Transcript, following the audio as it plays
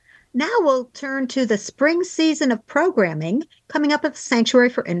Now we'll turn to the spring season of programming coming up at the Sanctuary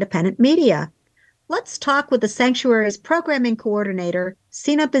for Independent Media. Let's talk with the Sanctuary's programming coordinator,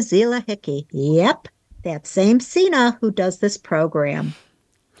 Sina Bazila Hickey. Yep, that same Sina who does this program.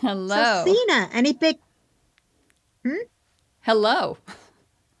 So, Hello. Sina, any big hmm? Hello.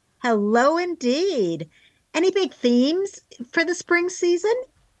 Hello indeed. Any big themes for the spring season?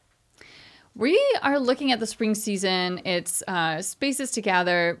 We are looking at the spring season. It's Spaces to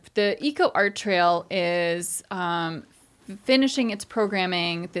Gather. The Eco Art Trail is finishing its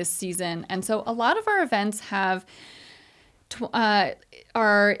programming this season. And so a lot of our events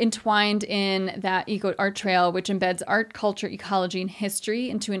are entwined in that Eco Art Trail, which embeds art, culture, ecology, and history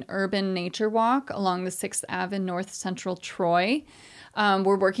into an urban nature walk along the 6th Ave in North Central Troy.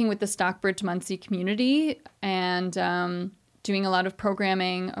 We're working with the Stockbridge Muncie community and doing a lot of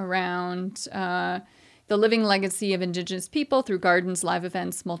programming around the living legacy of Indigenous people through gardens, live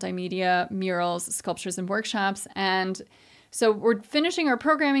events, multimedia, murals, sculptures, and workshops. And so we're finishing our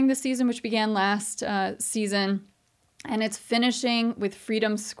programming this season, which began last season. And it's finishing with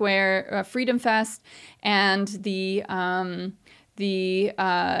Freedom Square, Freedom Fest, and the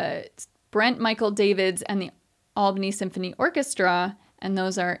Brent Michael Davids and the Albany Symphony Orchestra, and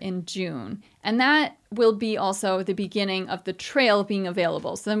those are in June. And that will be also the beginning of the trail being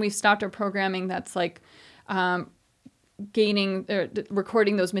available. So then we've stopped our programming that's like recording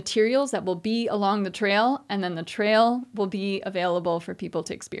those materials that will be along the trail, and then the trail will be available for people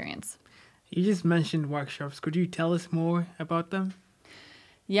to experience. You just mentioned workshops. Could you tell us more about them?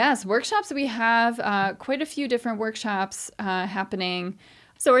 Yes, workshops. We have quite a few different workshops happening.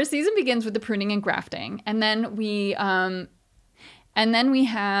 So our season begins with the pruning and grafting, and then we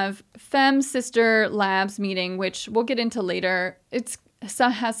have Fem Sister Labs meeting, which we'll get into later. It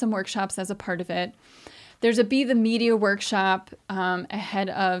has some workshops as a part of it. There's a Be the Media workshop ahead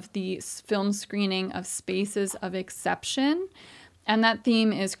of the film screening of Spaces of Exception. And that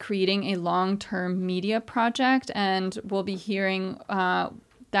theme is creating a long-term media project. And we'll be hearing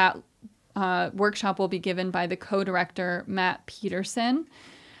that workshop will be given by the co-director, Matt Peterson.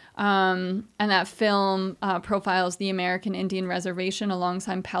 And that film profiles the American Indian Reservation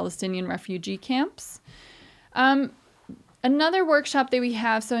alongside Palestinian refugee camps. Another workshop that we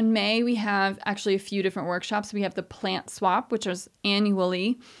have, so in May, we have actually a few different workshops. We have the Plant Swap, which is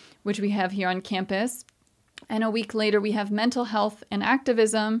annually, which we have here on campus. And a week later, we have Mental Health and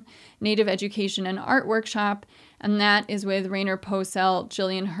Activism, Native Education and Art Workshop. And that is with Rainer Posel,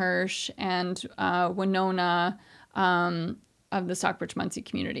 Jillian Hirsch, and Winona of the Stockbridge Muncie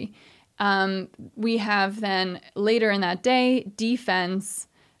community. We have then later in that day, Defense,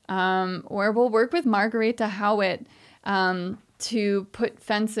 where we'll work with Margareta Howitt to put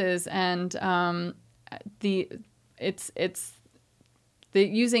fences and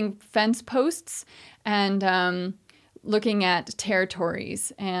using fence posts and looking at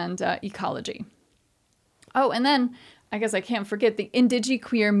territories and ecology. Oh, and then I guess I can't forget the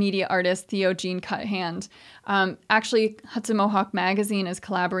Indigiqueer media artist Theo Jean Cuthand. Actually, Hudson Mohawk Magazine is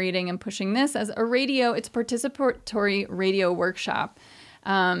collaborating and pushing this as a radio. It's a participatory radio workshop.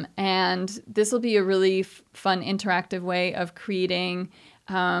 And this will be a really fun interactive way of creating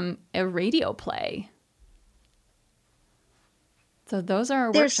a radio play. So those are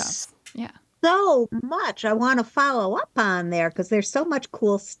our workshops. Yeah. So much I want to follow up on there because there's so much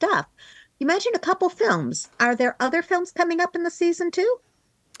cool stuff. You mentioned a couple films. Are there other films coming up in the season too?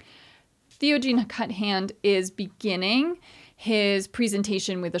 Theo Jean Cuthand is beginning his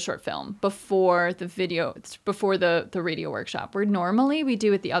presentation with a short film before the radio workshop, where normally we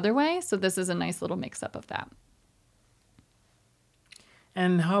do it the other way. So this is a nice little mix up of that.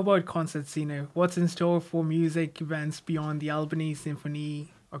 And how about concerts, Sina? What's in store for music events beyond the Albany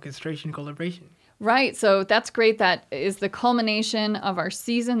Symphony Orchestration collaboration? Right. So that's great. That is the culmination of our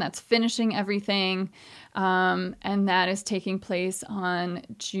season. That's finishing everything. And that is taking place on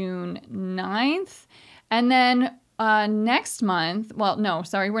June 9th. And then next month, well, no,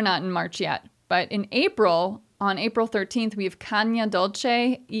 sorry, we're not in March yet. But in April, on April 13th, we have Caña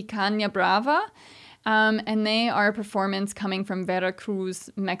Dolce y Caña Brava. And they are a performance coming from Veracruz,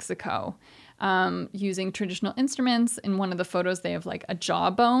 Mexico, using traditional instruments. In one of the photos, they have like a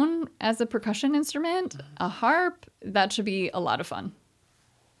jawbone as a percussion instrument, a harp. That should be a lot of fun.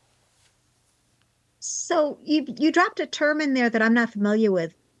 So you dropped a term in there that I'm not familiar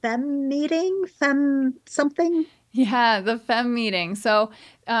with. Fem meeting? Fem something? Yeah, the FEM meeting. So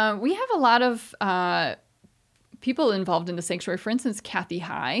we have a lot of people involved in the sanctuary. For instance, Kathy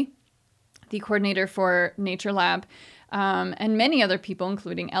High, the coordinator for Nature Lab, and many other people,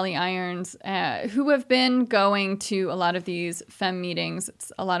 including Ellie Irons, who have been going to a lot of these femme meetings.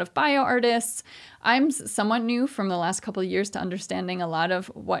 It's a lot of bio artists. I'm somewhat new from the last couple of years to understanding a lot of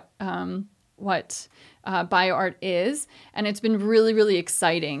what bio art is. And it's been really, really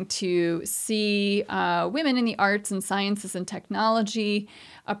exciting to see women in the arts and sciences and technology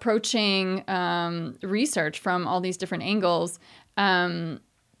approaching research from all these different angles.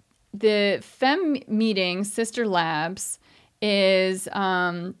 The Femme meeting, Sister Labs, is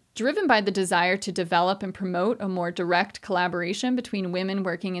driven by the desire to develop and promote a more direct collaboration between women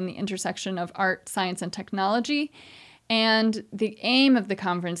working in the intersection of art, science, and technology. And the aim of the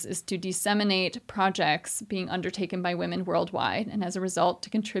conference is to disseminate projects being undertaken by women worldwide, and as a result, to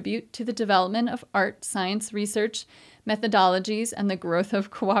contribute to the development of art, science, research, methodologies, and the growth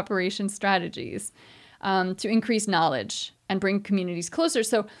of cooperation strategies to increase knowledge and bring communities closer.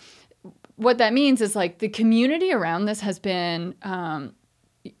 So what that means is like the community around this has been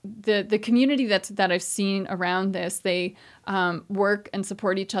the community that I've seen around this. They work and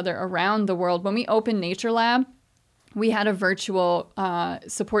support each other around the world. When we opened Nature Lab, we had a virtual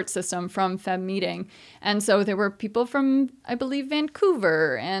support system from Femme Meeting. And so there were people from, I believe,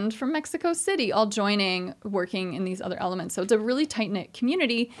 Vancouver and from Mexico City all joining, working in these other elements. So it's a really tight-knit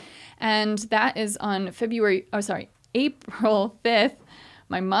community. And that is on April 5th.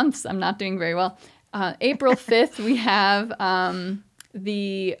 My months, I'm not doing very well. April 5th, we have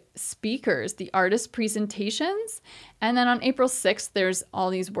the speakers, the artist presentations. And then on April 6th, there's all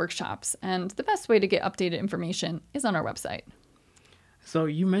these workshops. And the best way to get updated information is on our website. So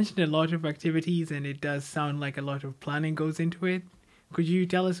you mentioned a lot of activities, and it does sound like a lot of planning goes into it. Could you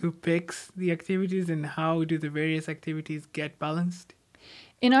tell us who picks the activities and how do the various activities get balanced?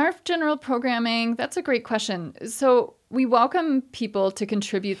 In our general programming, that's a great question. So we welcome people to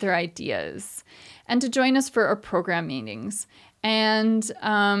contribute their ideas and to join us for our program meetings. And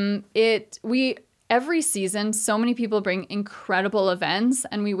every season, so many people bring incredible events,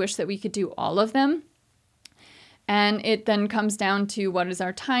 and we wish that we could do all of them. And it then comes down to what is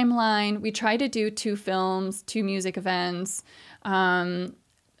our timeline. We try to do 2 films, 2 music events, various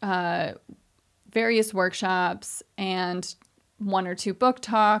workshops, and 1 or 2 book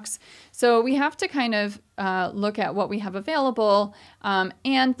talks. So we have to kind of look at what we have available.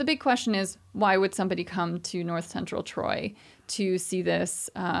 And the big question is, why would somebody come to North Central Troy to see this,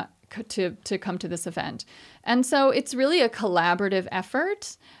 to come to this event? And so it's really a collaborative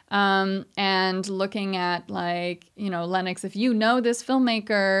effort. And looking at Lennox, if you know this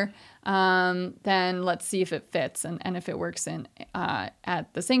filmmaker, then let's see if it fits and if it works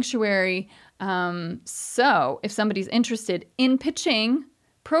at the sanctuary. So if somebody's interested in pitching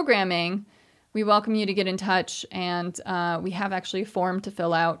programming, we welcome you to get in touch, and we have actually a form to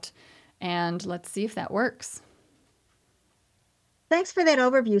fill out, and let's see if that works. Thanks for that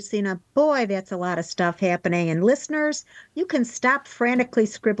overview, Sina. Boy, that's a lot of stuff happening. And listeners, you can stop frantically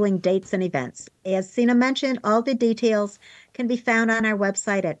scribbling dates and events. As Sina mentioned, all the details can be found on our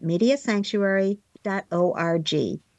website at mediasanctuary.org.